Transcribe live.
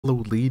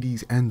Hello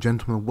ladies and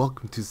gentlemen,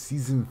 welcome to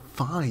Season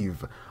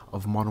 5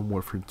 of Modern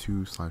Warfare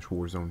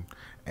 2/Warzone,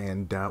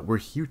 and we're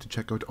here to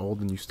check out all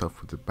the new stuff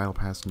with the Battle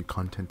Pass, new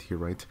content here,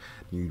 right?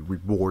 New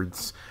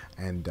rewards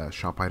and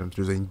shop items.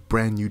 There's a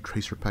brand new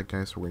Tracer pack,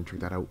 guys, so we're going to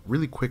check that out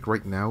really quick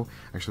right now.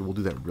 Actually, we'll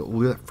do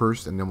that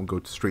first, and then we'll go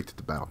straight to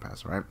the Battle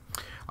Pass, alright?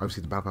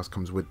 Obviously, the Battle Pass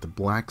comes with the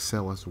Black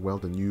Cell as well,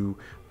 the new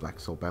Black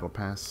Cell Battle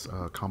Pass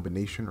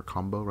combination or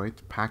combo,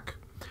 right? Pack.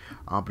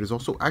 But there's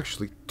also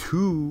actually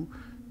two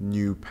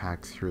new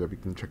packs here that we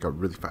can check out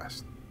really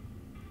fast.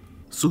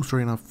 So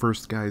starting off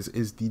first, guys,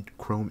 is the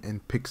Chrome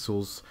and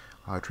Pixels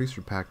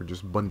Tracer pack, or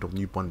just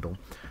new bundle,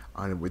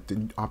 with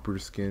the operator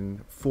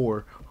skin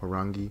for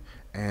Harangi,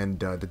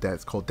 and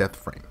it's called Death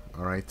Frame.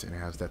 All right, and it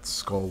has that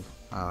skull,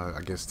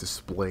 I guess,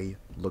 display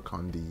look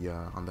on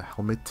the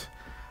helmet.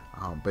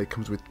 But it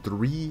comes with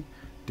 3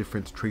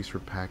 different Tracer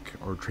pack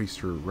or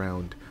Tracer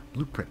round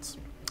blueprints.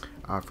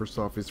 First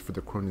off is for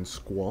the Cronin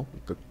Squall,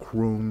 the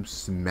Chrome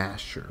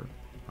Smasher.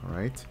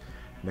 Alright,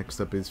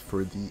 next up is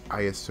for the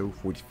ISO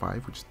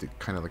 45, which is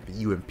kind of like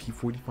the UMP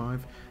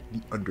 45,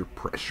 the Under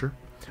Pressure.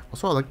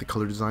 Also, I like the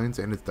color designs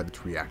and that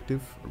it's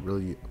reactive,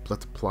 really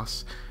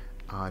plus.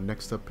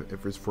 Next up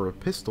is for a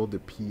pistol, the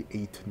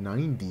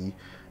P890,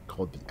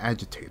 called the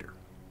Agitator.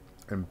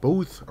 And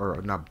both,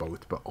 or not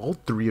both, but all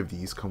 3 of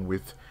these come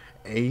with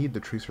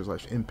the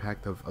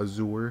Tracer/Impact of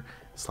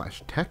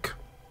Azure/Tech,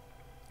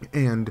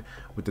 and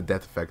with the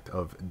death effect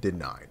of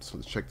Denied. So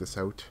let's check this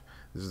out.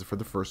 This is for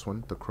the first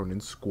one, the Cronin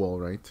Squall,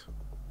 right?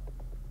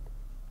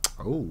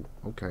 Oh,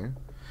 okay.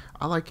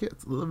 I like it.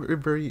 It's a little bit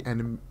very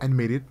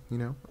animated, you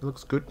know. It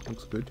looks good.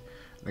 Looks good.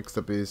 Next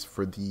up is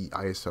for the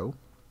ISO.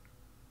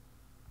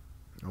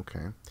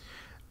 Okay.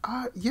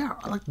 Yeah,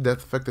 I like the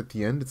death effect at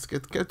the end. It's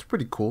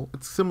pretty cool.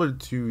 It's similar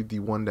to the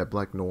one that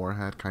Black Noir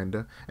had,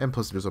 kinda. And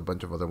plus, there's a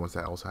bunch of other ones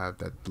that also have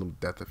that little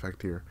death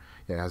effect here.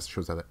 Yeah, it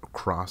shows that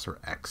cross or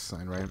X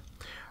sign, right?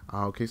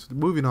 Okay, so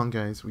moving on,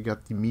 guys, we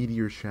got the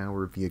Meteor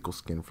Shower vehicle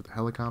skin for the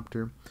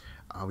helicopter.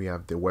 We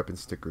have the weapon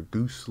sticker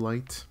Goose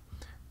Light,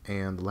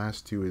 and the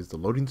last 2 is the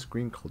loading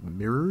screen called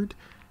Mirrored,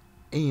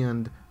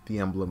 and the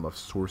emblem of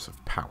Source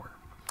of Power.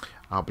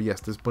 But yes,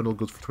 this bundle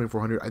goes for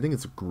 2,400. I think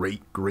it's a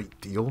great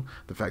deal.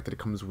 The fact that it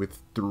comes with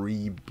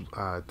 3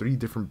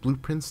 different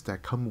blueprints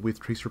that come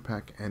with Tracer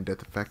pack and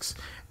death effects,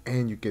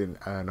 and you get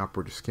an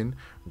operator skin.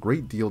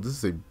 Great deal.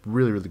 This is a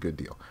really good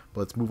deal.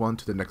 But let's move on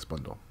to the next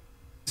bundle.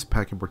 This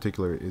pack in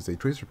particular is a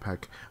Tracer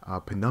pack,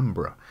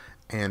 Penumbra,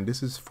 and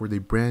this is for the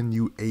brand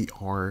new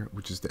AR,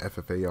 which is the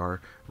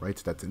FFAR,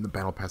 right? That's in the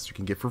Battle Pass. You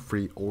can get for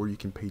free, or you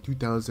can pay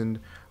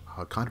 2,000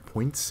 cant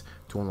points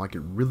to unlock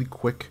it really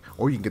quick,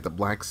 or you can get the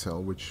Black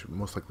Cell, which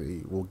most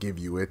likely will give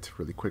you it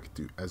really quick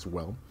as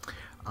well.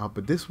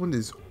 But this one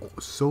is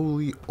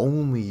solely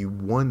only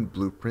 1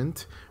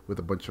 blueprint with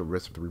a bunch of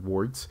rest of the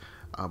rewards.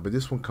 But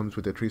this one comes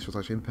with a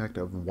Tracer/Impact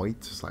of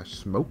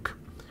White/Smoke,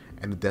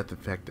 and the death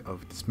effect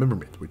of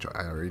Dismemberment, which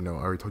I already know.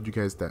 I already told you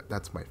guys that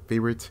that's my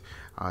favorite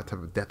type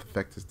of death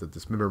effect, is the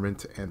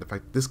Dismemberment, and the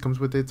fact that this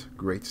comes with it,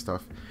 great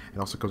stuff. It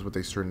also comes with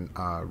a certain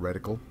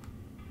reticle.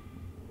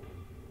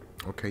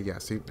 Okay, yeah,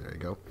 see, there you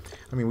go.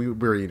 I mean, we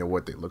already know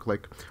what they look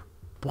like.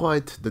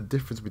 But the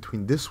difference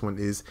between this one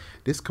is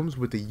this comes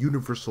with a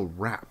universal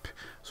wrap.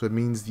 So it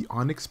means the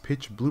Onyx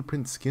Pitch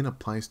blueprint skin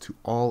applies to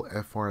all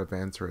FR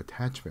Advancer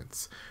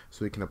attachments.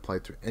 So you can apply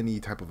to any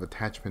type of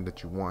attachment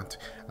that you want.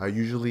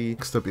 Usually,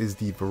 next up is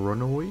the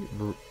Voronoi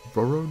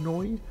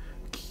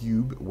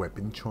Cube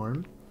Weapon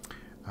Charm.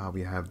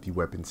 We have the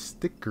weapon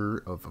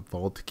sticker of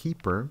Vault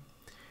Keeper.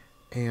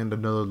 And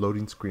another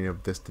loading screen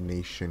of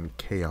Destination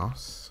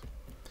Chaos.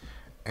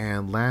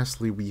 And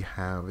lastly, we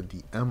have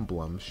the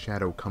emblem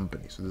Shadow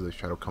Company. So this is a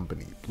Shadow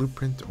Company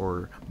blueprint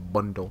or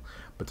bundle,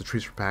 but the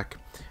Tracer pack.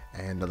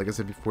 And like I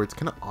said before, it's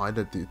kind of odd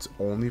that it's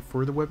only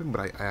for the weapon,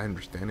 but I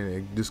understand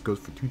it. This goes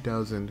for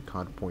 2,000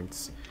 cant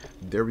points.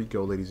 There we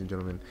go, ladies and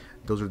gentlemen.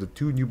 Those are the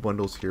 2 new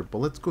bundles here, but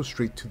let's go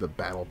straight to the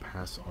Battle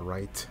Pass,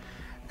 alright?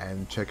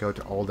 And check out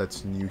all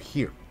that's new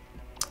here.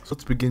 So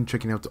let's begin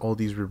checking out all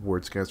these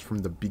rewards, guys, from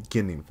the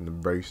beginning, from the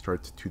very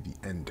start to the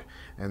end.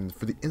 And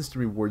for the instant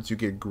rewards, you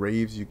get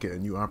Graves, you get a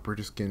new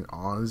operator skin,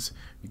 Oz,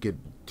 you get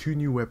 2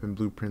 new weapon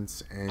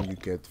blueprints, and you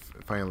get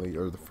finally,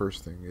 or the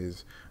first thing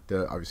is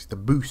obviously the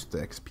boost, the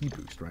XP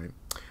boost, right?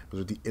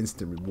 Those are the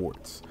instant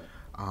rewards.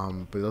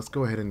 But let's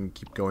go ahead and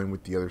keep going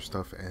with the other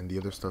stuff, and the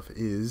other stuff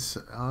is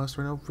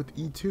starting off with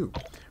E2.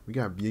 We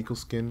got vehicle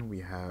skin,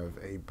 we have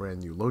a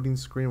brand new loading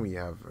screen, we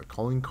have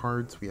calling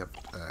cards, we have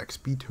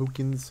XP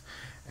tokens,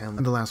 and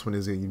the last one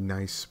is a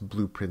nice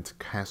blueprint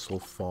Castle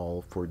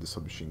Fall for the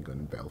submachine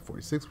gun Battle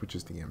 46, which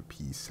is the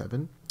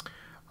MP7.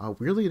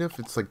 Weirdly enough,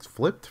 it's like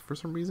flipped for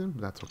some reason,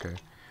 but that's okay.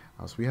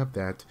 So we have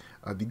that.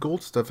 The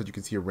gold stuff that you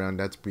can see around,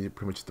 that's pretty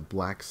much the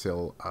Black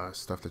Cell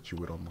stuff that you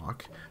would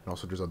unlock. And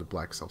also there's other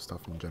Black Cell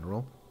stuff in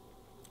general.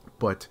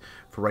 But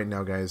for right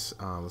now, guys,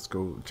 let's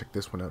go check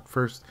this one out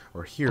first,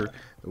 or here,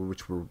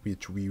 which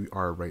we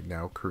are right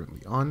now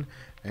currently on.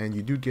 And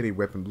you do get a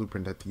weapon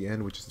blueprint at the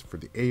end, which is for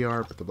the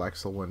AR, but the Black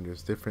Cell one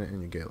is different,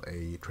 and you get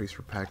a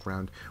Tracer pack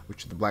round,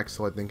 which the Black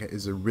Cell I think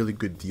is a really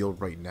good deal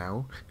right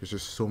now because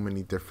there's so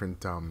many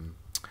different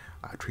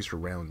Tracer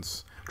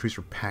rounds,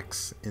 Tracer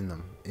packs in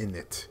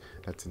it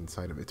that's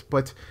inside of it.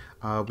 But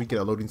we get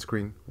a loading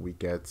screen, we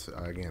get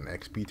again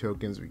XP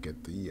tokens, we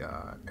get the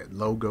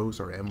logos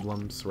or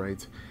emblems,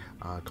 right,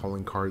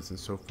 calling cards and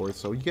so forth.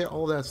 So you get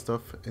all that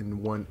stuff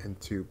in 1 and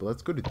 2. But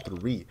let's go to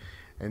 3.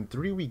 And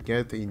 3, we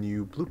get a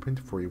new blueprint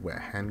for a wet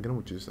handgun,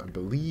 which is, I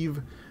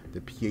believe,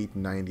 the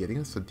P890. I think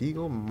it's the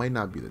Deagle, might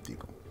not be the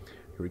Deagle.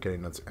 Here we get a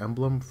nuts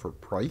emblem for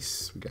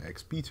price. We got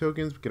XP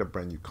tokens. We get a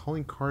brand new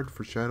calling card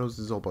for shadows.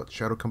 This is all about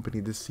Shadow Company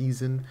this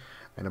season,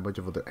 and a bunch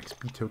of other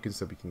XP tokens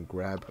that we can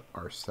grab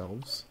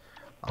ourselves.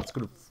 Let's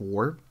go to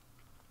 4.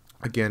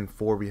 Again,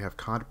 4, we have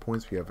COD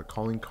points. We have a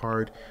calling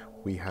card.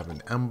 We have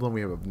an emblem.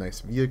 We have a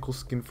nice vehicle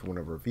skin for one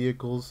of our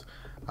vehicles.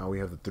 We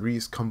have the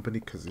 3's company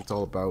because it's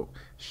all about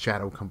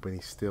Shadow Company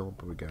still,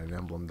 but we got an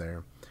emblem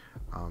there.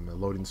 A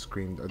loading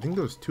screen. I think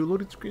there was 2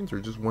 loading screens, or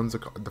just one's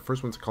the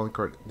first one's a calling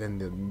card,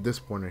 then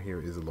this one right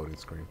here is a loading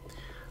screen.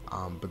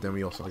 But then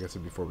we also, like I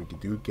said before, we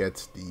do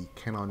get the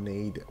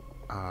Cannonade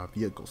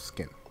vehicle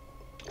skin.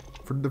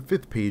 For the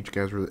 5th page,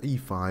 guys, for the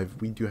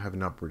E5, we do have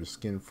an operator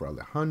skin for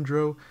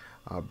Alejandro,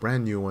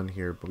 brand new one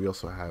here, but we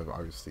also have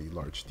obviously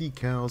large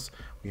decals.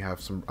 We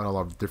have a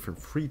lot of different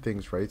free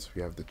things, right? So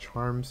we have the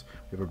charms,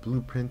 we have a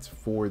blueprint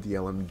for the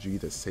LMG,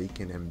 the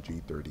Seiken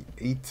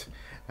MG38,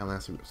 and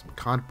lastly we have some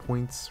COD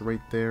points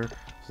right there.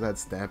 So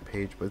that's that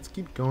page. But let's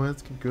keep going,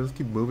 let's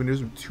keep moving.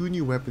 There's 2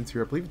 new weapons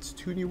here. I believe it's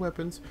 2 new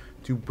weapons,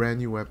 2 brand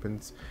new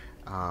weapons.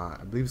 I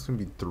believe it's going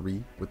to be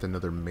 3 with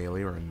another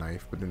melee or a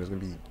knife, but then there's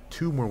going to be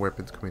 2 more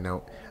weapons coming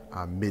out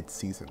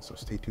mid-season, so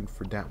stay tuned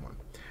for that one.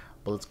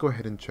 But let's go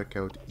ahead and check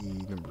out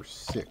number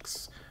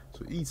 6.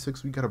 So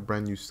E6, we got a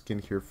brand new skin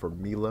here for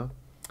Mila.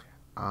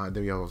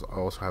 Then we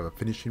also have a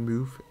finishing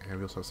move, and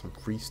we also have some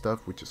free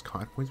stuff, which is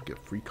COD points. We get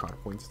free COD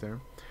points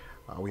there.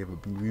 We have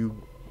a new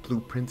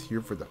blueprint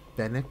here for the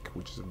Fennec,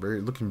 which is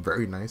looking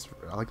very nice.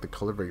 I like the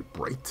color, very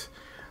bright.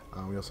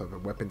 We also have a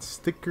weapon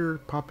sticker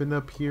popping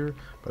up here,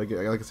 but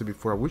again, like I said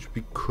before, I wish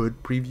we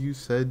could preview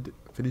said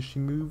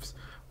finishing moves,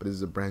 but this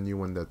is a brand new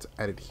one that's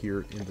added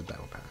here in the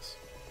battle pass.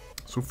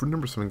 So for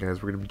number 7,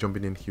 guys, we're going to be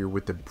jumping in here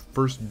with the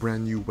first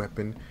brand new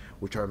weapon,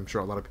 which I'm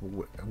sure a lot of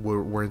people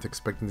weren't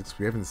expecting this.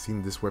 We haven't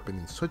seen this weapon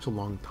in such a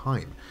long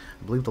time.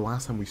 I believe the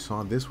last time we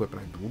saw this weapon,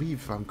 I believe,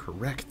 if I'm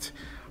correct,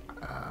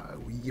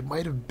 it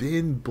might have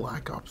been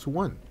Black Ops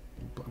 1.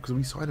 Because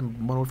we saw it in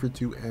Modern Warfare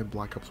 2 and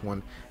Black Ops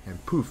 1,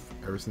 and poof,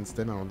 ever since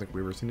then I don't think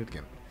we've ever seen it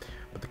again.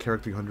 But the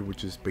Carrack 300,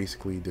 which is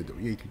basically the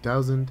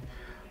EA2000,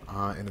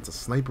 and it's a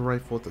sniper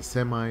rifle, it's a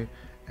semi,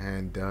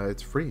 and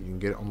it's free. You can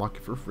get it, unlock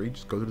it for free.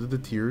 Just go to the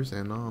tiers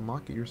and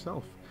unlock it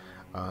yourself.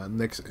 And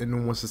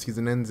once the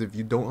season ends, if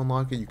you don't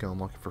unlock it, you can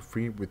unlock it for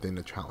free within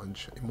a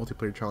challenge, a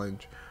multiplayer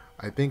challenge,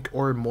 I think,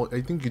 or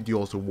I think you do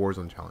also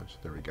Warzone challenge.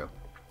 There we go.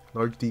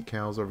 Large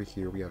decals over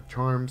here. We have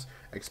charms,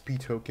 XP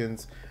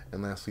tokens,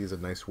 and lastly is a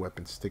nice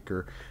weapon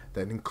sticker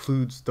that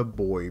includes the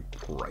boy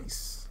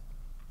price.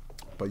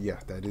 But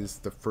yeah, that is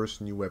the first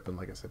new weapon,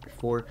 like I said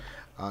before.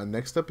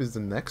 Next up is the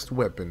next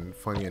weapon,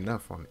 funny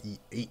enough, on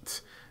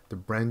E8. The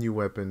brand new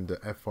weapon, the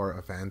FR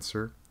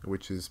Avancer,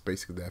 which is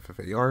basically the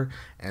FFAR,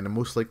 and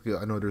most likely,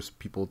 I know there's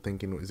people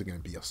thinking, is it going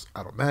to be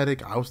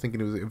automatic? I was thinking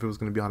if it was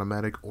going to be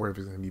automatic or if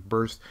it's going to be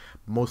burst.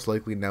 Most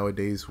likely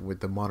nowadays with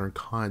the modern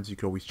cons, you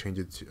can always change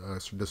it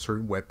to the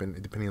certain weapon,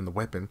 depending on the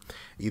weapon,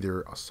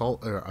 either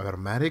assault or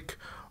automatic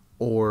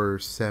or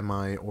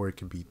semi, or it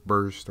can be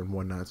burst or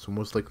whatnot. So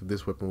most likely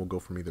this weapon will go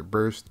from either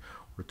burst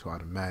or to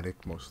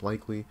automatic, most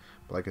likely.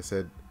 But like I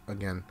said,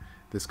 again,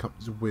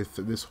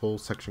 this whole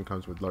section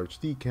comes with large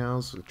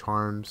decals,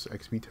 charms,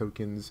 XP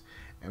tokens,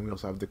 and we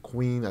also have the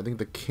queen. I think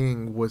the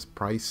king was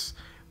price,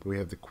 but we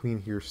have the queen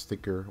here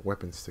sticker,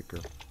 weapon sticker.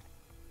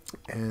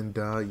 And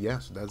yeah,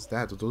 so that's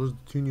that. So those are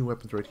the 2 new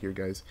weapons right here,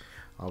 guys.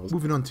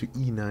 Moving on to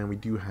E9, we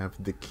do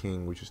have the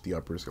king, which is the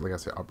upper skin, like I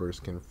said, upper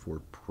skin for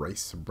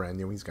price, brand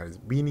new. He's got his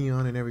beanie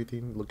on and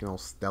everything, looking all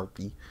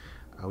stealthy.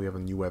 We have a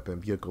new weapon,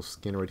 vehicle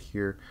skin right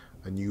here,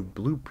 a new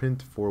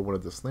blueprint for one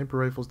of the sniper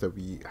rifles that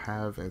we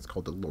have, and it's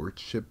called the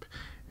Lordship.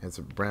 And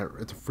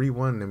it's a free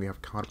one, and then we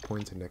have COD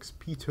points and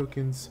XP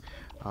tokens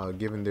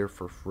given there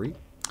for free.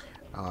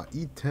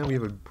 E10, we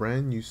have a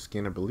brand new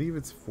skin. I believe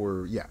it's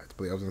for, yeah,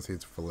 I was gonna say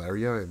it's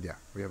Valeria, and yeah,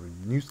 we have a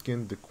new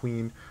skin, the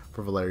queen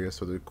for Valeria.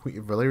 So the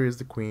queen, Valeria is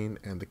the queen,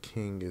 and the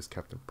king is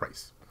Captain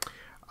Price.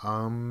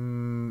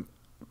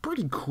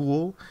 Pretty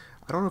cool.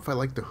 I don't know if I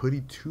like the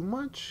hoodie too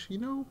much, you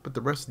know, but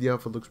the rest of the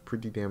outfit looks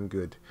pretty damn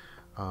good.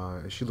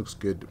 She looks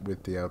good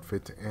with the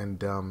outfit,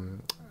 and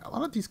a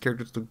lot of these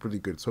characters look pretty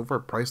good. So far,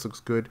 Price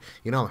looks good.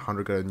 You know,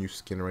 Alejandro got a new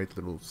skin, right?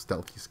 Little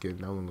stealthy skin.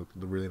 That one looked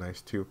really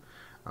nice too.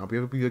 We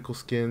have vehicle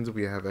skins,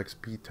 we have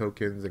XP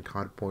tokens and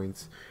COD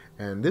points,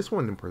 and this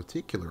one in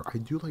particular, I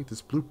do like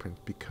this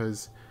blueprint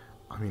because,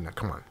 I mean,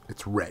 come on,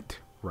 it's red.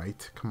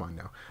 right? Come on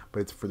now.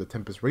 But it's for the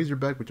Tempest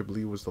Razorback, which I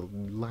believe was the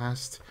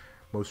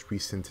most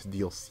recent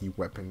DLC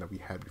weapon that we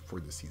had before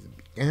the season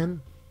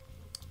began.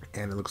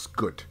 And it looks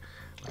good.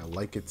 I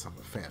like it, so I'm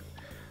a fan.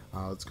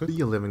 Let's go to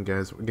E11,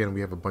 guys. Again,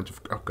 we have a bunch of,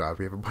 oh god,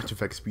 we have a bunch of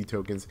XP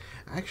tokens.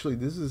 Actually,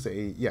 this is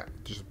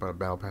just about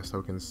battle pass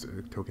tokens,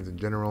 tokens in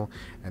general,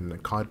 and the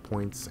COD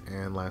points.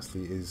 And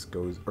lastly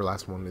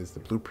last one is the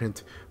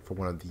blueprint for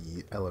one of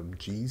the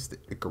LMGs, the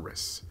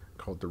Icarus,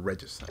 called the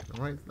Regicide.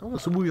 Alright,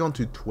 so moving on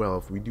to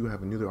 12, we do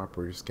have a new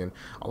operator skin.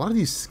 A lot of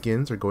these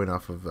skins are going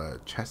off of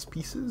chest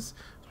pieces.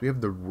 We have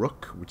the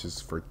Rook, which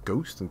is for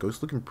Ghost, and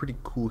Ghost looking pretty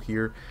cool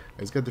here.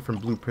 It's got different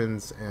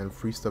blueprints and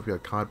free stuff. We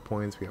have COD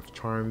points, we have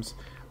charms.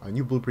 A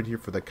new blueprint here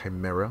for the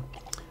Chimera,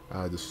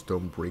 the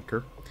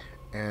Stonebreaker.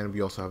 And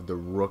we also have the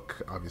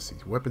Rook, obviously,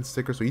 weapon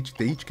sticker. So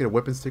they each get a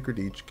weapon sticker,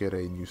 they each get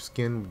a new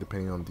skin,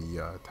 depending on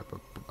the type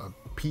of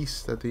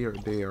piece that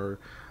they are,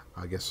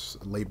 I guess,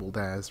 labeled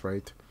as,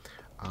 right?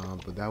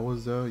 But that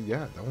was,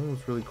 yeah, that one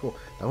was really cool.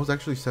 That was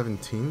actually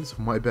 17, so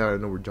my bad, I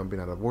know we're jumping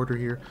out of order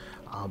here.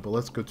 But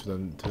let's go to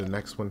the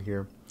next one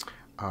here.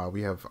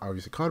 We have,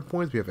 obviously, COD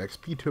points, we have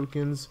XP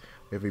tokens,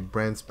 we have a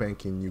brand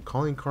spanking new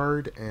calling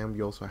card, and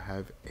we also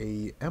have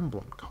a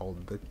emblem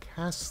called the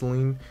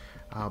Castling.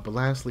 But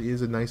lastly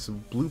is a nice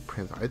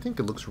blueprint. I think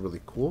it looks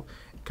really cool.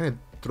 It kind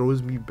of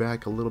throws me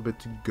back a little bit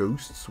to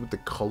Ghosts with the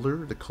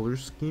color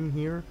scheme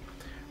here.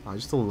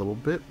 Just a little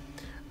bit.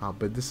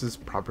 But this is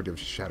property of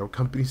Shadow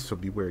Company, so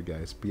beware,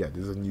 guys. But yeah,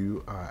 this is a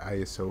new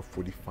ISO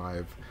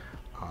 45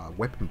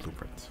 weapon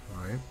blueprint.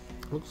 Alright,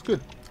 looks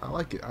good. I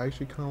like it. I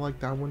actually kind of like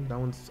that one. That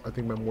one's, I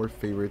think, my more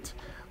favorite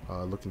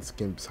looking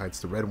skin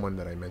besides the red one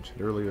that I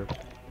mentioned earlier.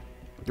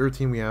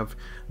 13, we have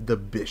the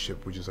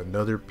Bishop, which is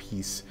another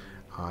piece,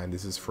 and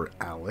this is for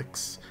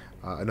Alex.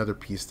 Another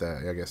piece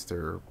that I guess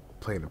they're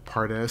playing a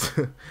part as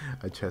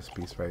a chess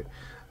piece, right?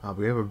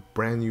 We have a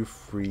brand new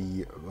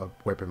free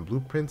weapon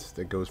blueprint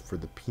that goes for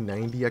the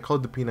P90. I call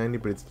it the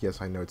P90, but it's,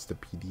 yes, I know it's the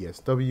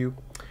PDSW.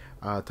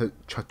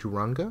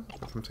 Chaturanga,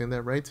 if I'm saying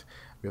that right.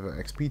 We have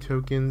XP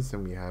tokens,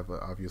 and we have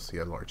obviously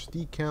a large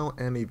decal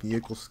and a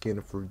vehicle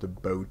skin for the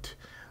boat,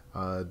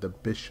 the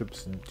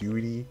Bishop's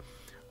Duty.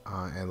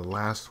 And the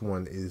last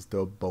one is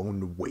the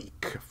Bone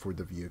Wake for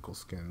the vehicle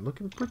skin.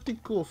 Looking pretty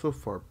cool so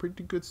far.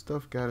 Pretty good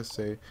stuff, gotta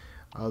say.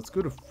 Let's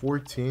go to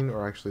 14,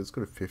 or actually let's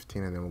go to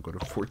 15 and then we'll go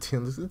to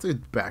 14. Let's do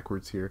it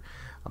backwards here.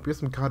 We have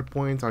some COD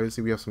points.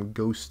 Obviously we have some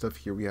Ghost stuff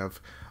here. We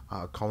have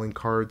calling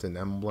cards and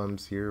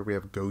emblems here. We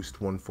have Ghost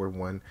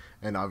 141,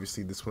 and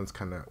obviously this one's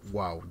kind of,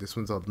 wow, this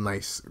one's a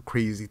nice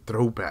crazy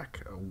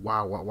throwback.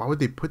 Wow, why would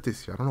they put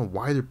this here? I don't know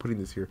why they're putting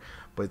this here,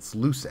 but it's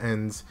loose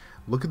ends.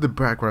 Look at the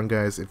background,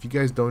 guys. If you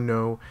guys don't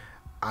know,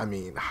 I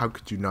mean, how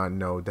could you not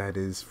know? That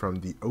is from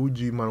the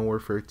OG Modern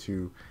Warfare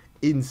 2.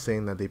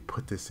 Insane that they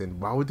put this in.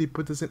 Why would they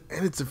put this in?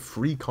 And it's a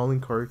free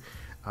calling card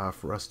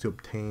for us to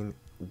obtain.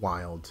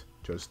 Wild,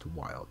 just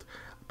wild.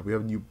 But we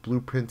have a new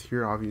blueprint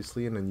here,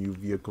 obviously, and a new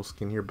vehicle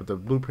skin here. But the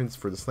blueprints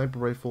for the sniper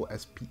rifle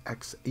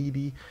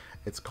SPX80,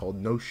 it's called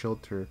No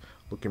Shelter.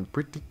 Looking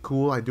pretty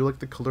cool. I do like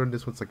the color on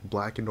this one. It's like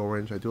black and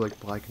orange. I do like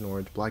black and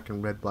orange, black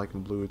and red, black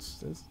and blue.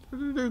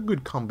 They're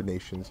good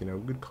combinations, you know,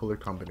 good color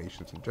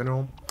combinations in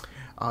general.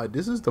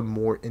 This is the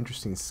more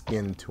interesting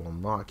skin to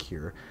unlock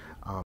here.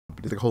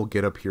 The whole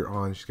get up here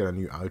on, she's got a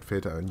new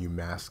outfit, a new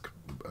mask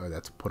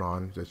that's put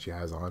on, that she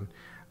has on,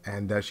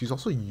 and she's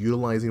also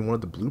utilizing one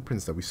of the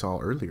blueprints that we saw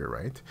earlier,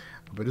 right?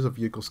 But there's a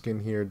vehicle skin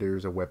here,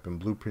 there's a weapon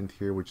blueprint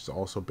here, which is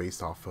also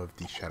based off of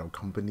the Shadow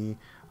Company,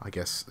 I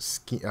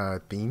guess,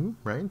 theme,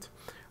 right?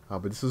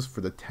 But this is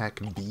for the TAC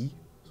V,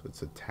 so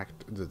it's a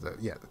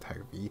the TAC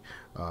V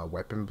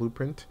weapon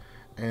blueprint.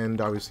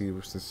 And obviously,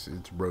 since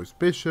it's Rose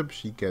Bishop,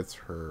 she gets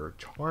her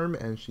charm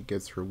and she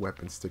gets her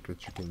weapon sticker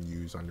that you can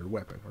use on your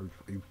weapon, or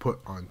you put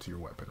onto your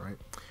weapon, right?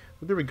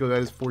 But there we go, that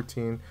is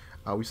 14.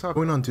 We saw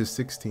going on to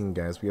 16,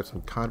 guys. We have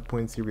some COD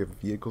points here. We have a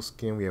vehicle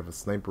skin. We have a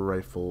sniper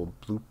rifle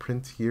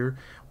blueprint here,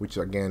 which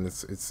again,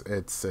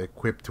 it's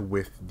equipped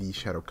with the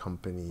Shadow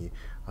Company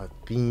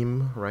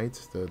theme, right?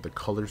 The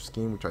color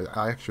scheme, which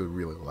I actually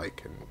really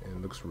like, and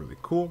it looks really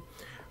cool.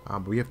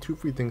 But we have two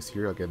free things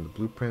here. Again, the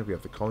blueprint, we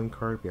have the calling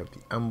card, we have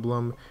the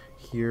emblem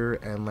here,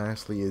 and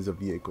lastly is a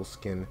vehicle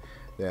skin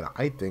that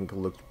I think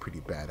looks pretty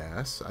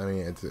badass. I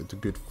mean, it's a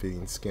good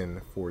fitting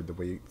skin for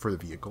the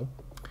vehicle.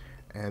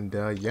 And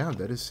yeah,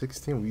 that is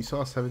 16. We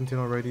saw 17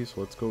 already, so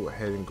let's go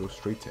ahead and go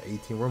straight to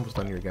 18. We're almost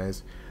done here,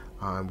 guys.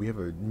 We have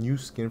a new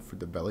skin for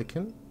the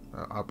Velikan,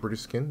 operator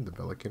skin, the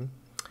Velikan.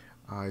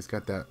 He's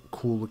got that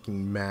cool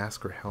looking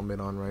mask or helmet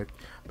on, right?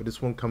 But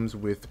this one comes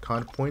with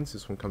COD points.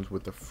 This one comes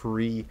with a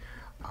free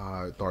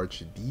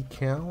large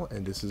decal,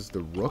 and this is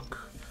the Rook.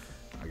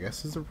 I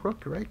guess it's a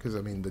Rook, right? Because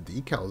I mean the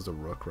decal is the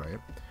Rook, right?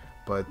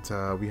 But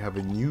we have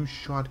a new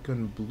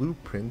shotgun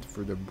blueprint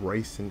for the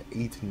Bryson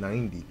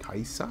 890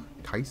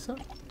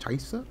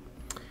 Kaisa.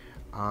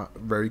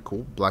 Very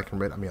cool, black and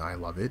red. I mean, I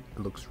love it.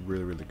 It looks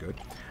really good.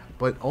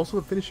 But also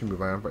a finishing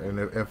move, and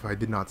if I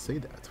did not say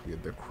that, we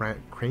have the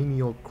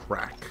cranial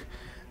crack.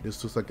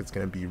 This looks like it's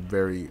gonna be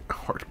very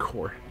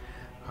hardcore.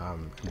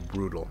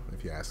 brutal,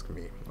 if you ask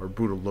me, or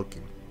brutal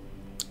looking.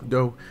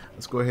 Though,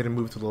 let's go ahead and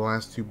move to the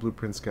last two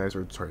blueprints, guys,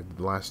 or sorry,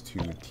 the last two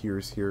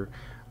tiers here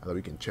that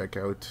we can check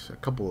out. A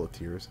couple of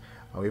tiers.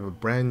 We have a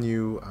brand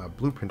new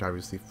blueprint,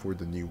 obviously, for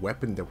the new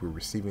weapon that we're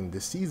receiving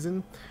this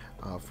season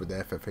for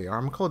the FFAR.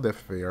 I'm going to call it the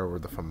FFAR or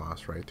the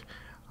FAMAS, right?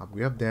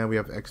 We have that. We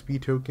have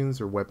XP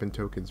tokens or weapon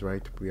tokens,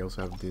 right? We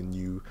also have the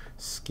new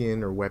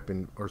skin or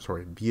weapon, or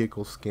sorry,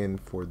 vehicle skin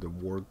for the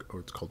war, or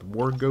it's called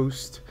War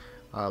Ghost.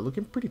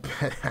 Looking pretty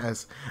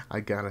badass, I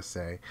gotta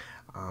say.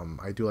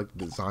 I do like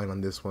the design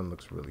on this one,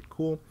 looks really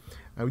cool.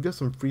 We got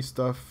some free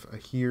stuff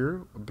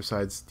here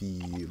besides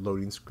the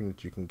loading screen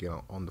that you can get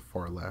on the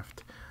far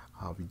left.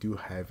 We do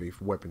have a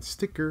weapon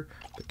sticker,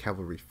 the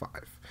Cavalry 5.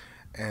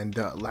 And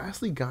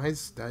lastly,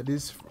 guys, that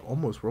is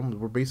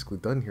we're basically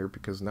done here,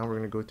 because now we're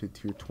going to go to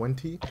tier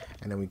 20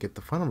 and then we get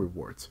the final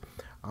rewards.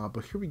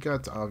 But here we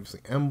got obviously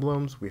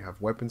emblems, we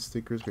have weapon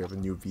stickers, we have a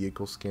new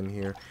vehicle skin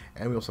here,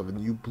 and we also have a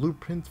new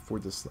blueprint for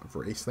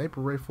a sniper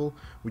rifle,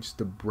 which is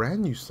the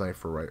brand new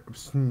sniper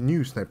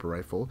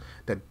rifle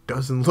that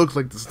doesn't look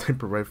like the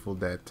sniper rifle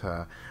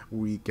that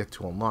we get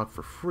to unlock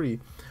for free.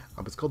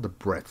 But it's called the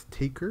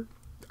Breathtaker.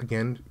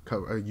 Again,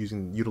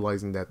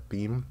 utilizing that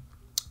theme,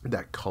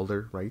 that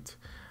color, right?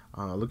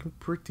 Looking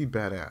pretty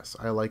badass.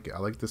 I like it. I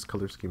like this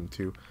color scheme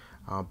too.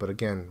 But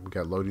again, we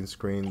got loading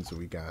screens,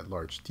 we got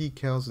large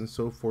decals and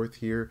so forth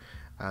here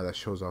that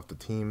shows off the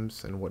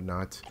teams and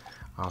whatnot.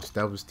 So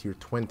that was tier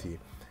 20.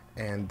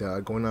 And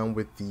going on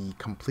with the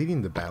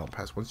completing the battle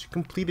pass. Once you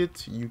complete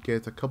it, you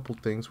get a couple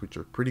things which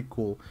are pretty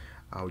cool.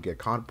 We get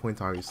COD points,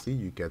 obviously,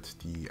 you get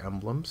the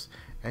emblems,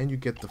 and you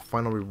get the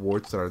final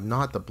rewards that are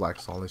not the Black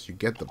Cell, unless you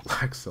get the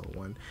Black Cell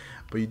one.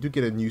 But you do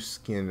get a new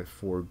skin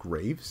for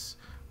Graves,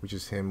 which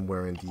is him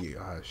wearing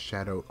the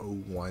Shadow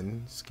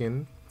 01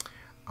 skin.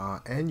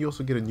 And you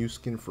also get a new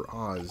skin for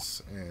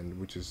Oz, and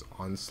which is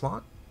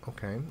Onslaught,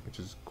 okay, which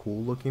is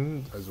cool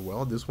looking as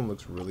well. This one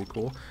looks really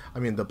cool. I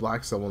mean, the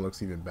Black Cell one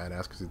looks even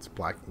badass because it's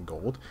black and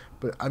gold.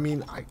 But I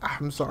mean,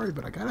 I'm sorry,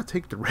 but I gotta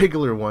take the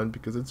regular one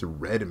because it's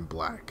red and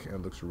black, and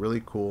it looks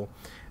really cool.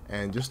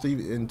 And just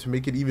to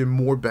make it even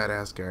more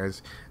badass,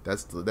 guys,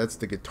 that's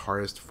the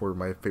guitarist for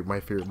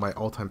my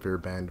all-time favorite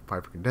band,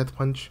 Five Finger Death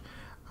Punch.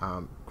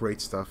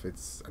 Great stuff.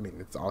 It's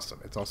awesome.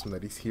 It's awesome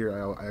that he's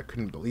here. I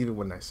couldn't believe it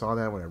when I saw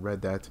that, when I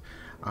read that.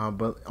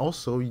 But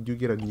also, you do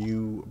get a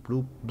new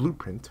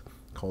blueprint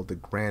called the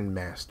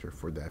Grandmaster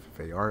for the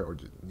FFAR, or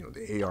just,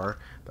 the AR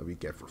that we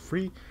get for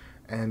free.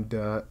 And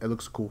it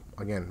looks cool.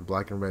 Again,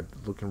 black and red,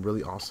 looking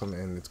really awesome,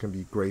 and it's gonna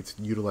be great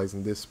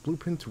utilizing this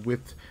blueprint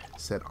with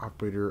said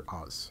operator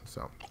Oz.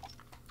 So.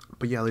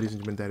 But yeah, ladies and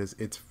gentlemen, that is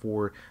it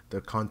for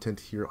the content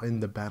here in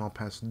the Battle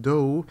Pass.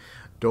 Though,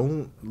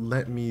 don't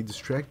let me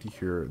distract you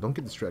here. Don't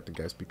get distracted,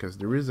 guys, because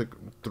there is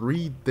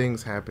 3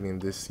 things happening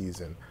this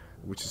season,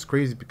 which is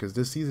crazy because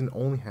this season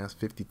only has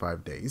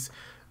 55 days.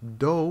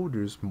 Though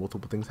there's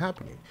multiple things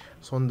happening.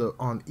 So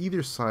on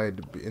either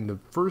side, in the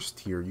first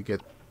tier, you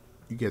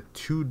get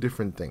 2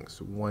 different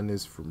things. One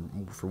is for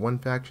one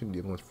faction, the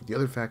other one's for the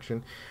other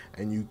faction,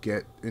 and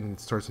it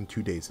starts in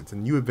 2 days. It's a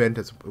new event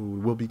that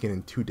will begin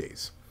in 2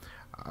 days.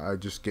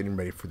 Just getting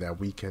ready for that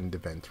weekend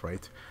event,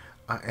 right?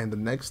 And the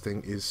next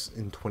thing is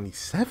in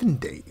 27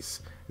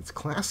 days. It's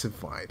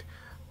classified,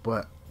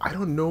 but I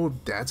don't know if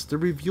that's the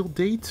reveal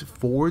date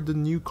for the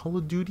new Call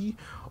of Duty,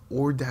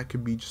 or that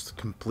could be just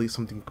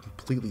something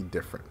completely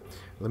different.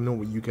 Let me know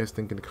what you guys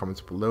think in the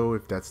comments below,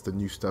 if that's the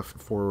new stuff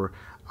for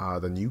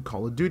the new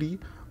Call of Duty.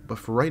 But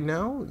for right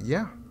now,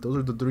 yeah, those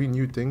are the 3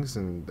 new things,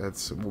 and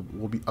that's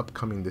will be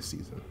upcoming this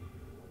season.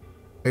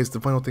 Guys,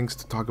 the final things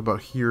to talk about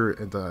here,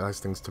 and the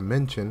last things to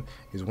mention,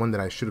 is one that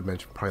I should have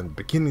mentioned probably in the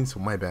beginning, so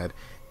my bad,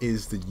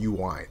 is the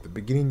UI. The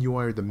beginning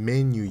UI, or the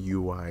menu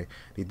UI,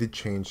 they did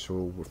change.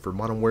 So for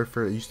Modern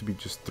Warfare, it used to be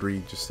just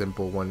 3, just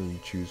simple one, and you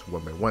choose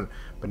one by one.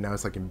 But now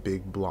it's like in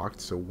big blocked,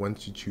 so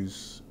once you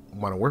choose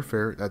Modern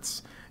Warfare,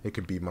 it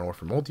could be Modern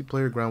Warfare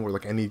multiplayer, ground war,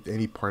 like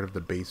any part of the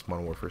base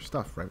Modern Warfare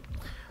stuff, right?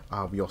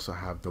 We also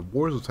have the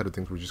Warzone side of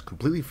things, which is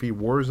completely free.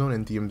 Warzone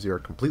and DMZ are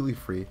completely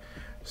free.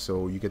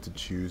 So you get to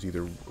choose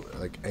either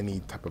like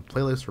any type of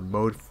playlist or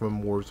mode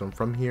from Warzone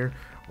from here,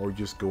 or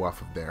just go off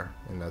of there,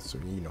 and that's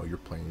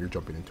you're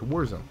jumping into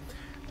Warzone.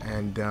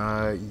 And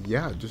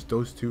yeah, just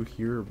those 2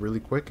 here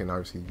really quick, and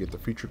obviously you get the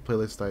featured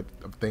playlist side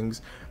of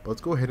things. But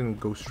let's go ahead and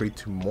go straight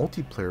to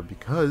multiplayer,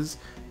 because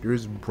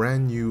there's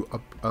brand new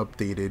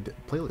updated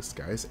playlists,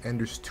 guys, and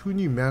there's 2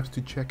 new maps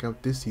to check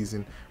out this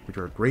season, which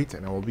are great,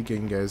 and I will be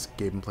getting guys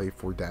gameplay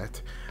for that.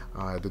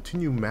 The 2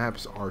 new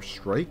maps are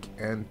Strike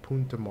and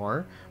Punta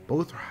Mar.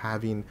 Both are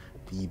having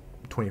the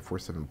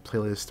 24/7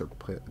 playlist, or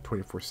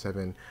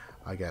 24/7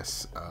 I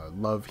guess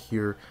love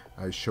here,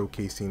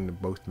 showcasing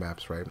both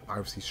maps, right?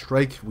 Obviously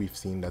Strike, we've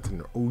seen that's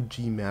an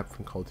OG map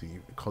from Call of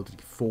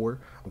Duty 4.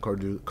 Call of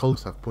Duty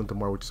have Punta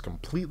Mar, which is a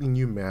completely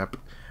new map,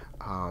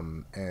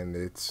 and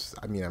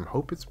I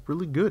hope it's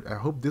really good. I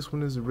hope this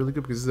one is really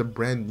good, because it's a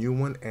brand new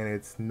one, and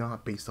it's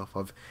not based off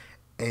of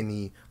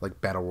any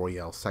like battle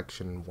royale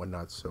section and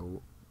whatnot.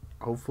 So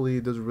hopefully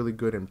it does really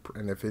good,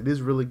 and if it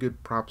is really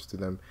good, props to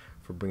them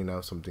for bringing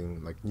out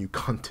something like new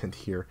content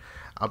here.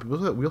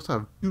 We also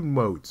have 2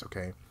 modes,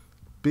 okay?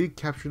 Big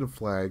capture the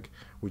flag,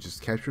 which is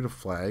capture the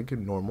flag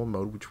in normal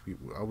mode,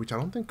 which I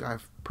don't think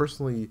I've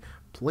personally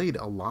played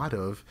a lot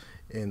of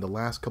in the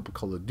last couple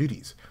Call of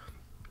Duties.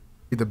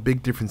 The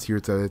big difference here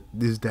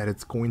is that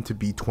it's going to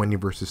be 20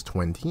 versus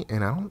 20,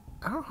 and I don't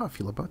know how I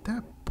feel about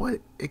that,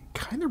 but it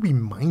kind of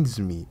reminds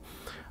me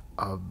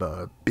of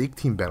a big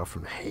team battle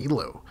from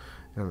Halo.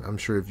 I'm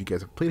sure if you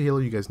guys have played Halo,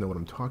 you guys know what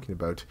I'm talking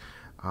about.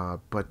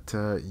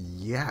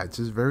 Yeah, it's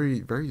just very,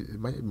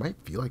 it might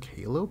feel like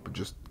Halo, but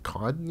just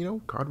COD,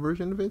 COD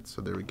version of it.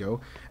 So there we go.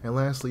 And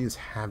lastly is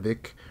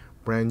Havoc,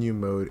 brand new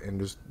mode, and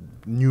there's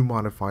new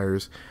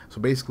modifiers. So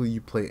basically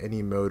you play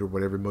any mode or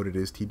whatever mode it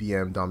is,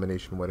 TDM,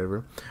 domination,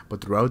 whatever.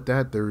 But throughout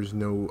that,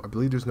 I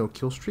believe there's no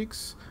kill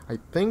streaks, I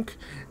think,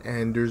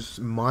 and there's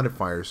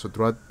modifiers. So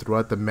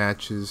throughout the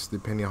matches,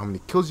 depending on how many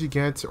kills you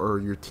get or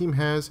your team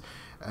has,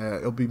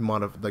 it'll be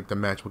like the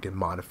match will get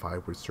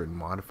modified with certain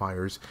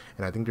modifiers,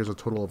 and I think there's a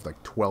total of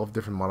like 12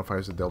 different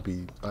modifiers that they'll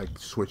be like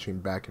switching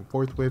back and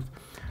forth with.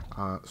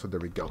 So there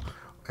we go.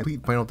 And the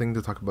final thing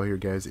to talk about here,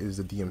 guys, is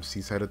the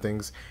DMC side of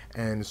things,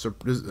 and so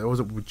that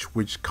was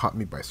which caught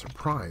me by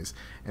surprise,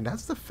 and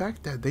that's the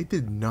fact that they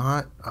did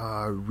not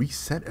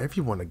reset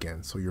everyone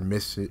again. So your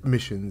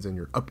missions and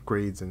your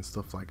upgrades and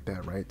stuff like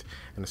that, right?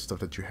 And the stuff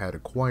that you had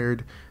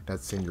acquired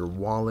that's in your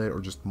wallet, or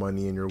just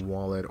money in your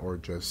wallet, or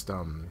just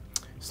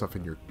stuff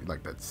in your,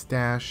 like, that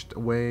stashed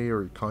away,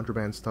 or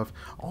contraband stuff,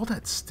 all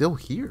that's still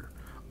here.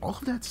 All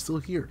of that's still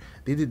here.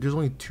 There's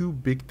only 2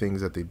 big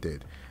things that they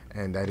did,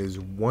 and that is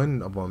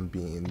one of them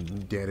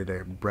being they added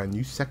a brand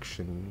new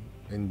section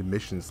in the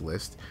missions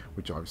list,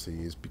 which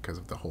obviously is because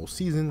of the whole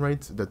season,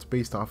 right? That's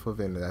based off of,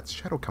 and that's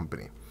Shadow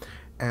Company.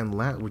 And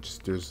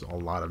there's a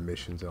lot of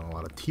missions and a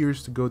lot of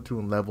tiers to go through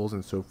and levels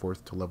and so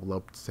forth to level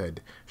up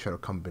said Shadow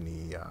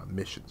Company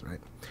missions,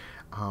 right?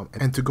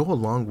 And to go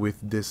along with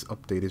this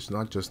update, it's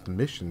not just the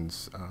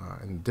missions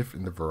and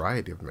the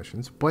variety of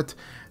missions, but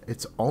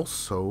it's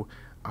also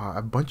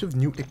a bunch of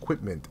new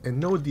equipment. And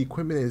no, the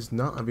equipment is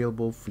not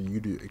available for you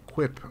to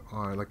equip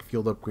like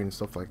field upgrade and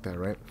stuff like that,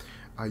 right?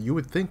 You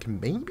would think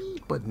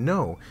maybe, but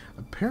no.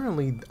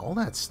 Apparently, all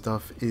that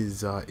stuff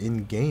is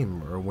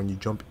in-game, or when you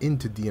jump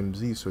into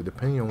DMZ. So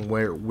depending on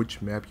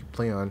which map you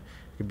play on,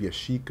 it could be a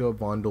Sheikah,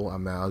 Vondel,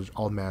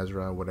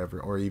 Al-Mazrah,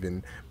 whatever, or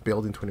even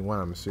Building 21,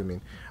 I'm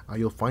assuming.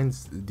 You'll find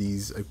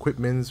these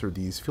equipments or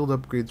these field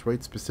upgrades,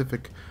 right,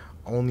 specific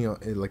only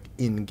like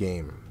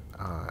in-game.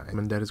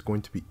 And that is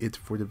going to be it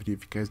for the video.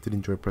 If you guys did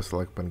enjoy, press the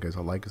like button, guys.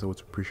 I like it, so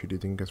it's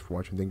appreciated. Thank you guys for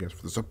watching. Thank you guys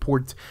for the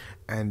support.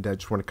 And I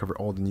just want to cover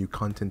all the new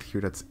content here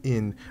that's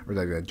in, or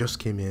that just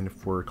came in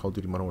for Call of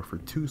Duty Modern Warfare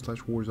 2 /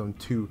 Warzone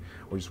 2,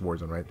 or just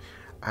Warzone, right?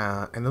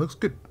 And it looks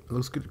good. It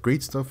looks good.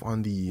 Great stuff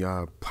on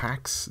the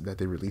packs that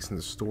they released in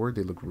the store.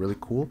 They look really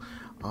cool.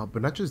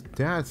 But not just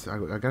that,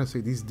 I gotta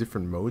say, these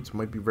different modes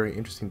might be very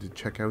interesting to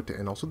check out,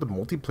 and also the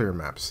multiplayer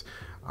maps.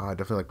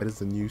 Definitely, like, that is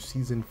the new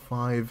Season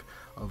 5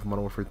 of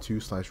Modern Warfare 2 /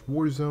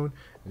 Warzone.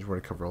 I just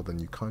want to cover all the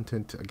new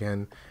content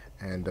again,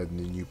 and the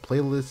new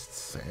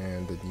playlists,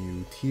 and the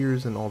new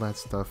tiers, and all that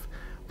stuff.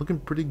 Looking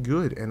pretty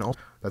good. And also,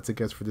 that's it,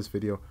 guys, for this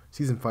video.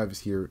 Season 5 is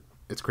here.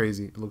 It's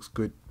crazy. It looks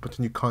good. Bunch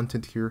of new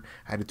content here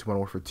added to Modern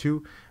Warfare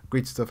 2.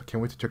 Great stuff. I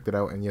can't wait to check that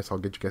out. And yes, I'll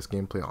get you guys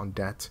gameplay on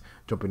that,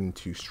 jumping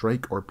into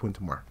Strike or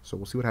Punta Mar. So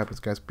we'll see what happens,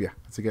 guys. But yeah,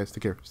 that's it, guys.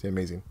 Take care. Stay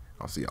amazing.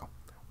 I'll see y'all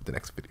with the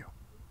next video.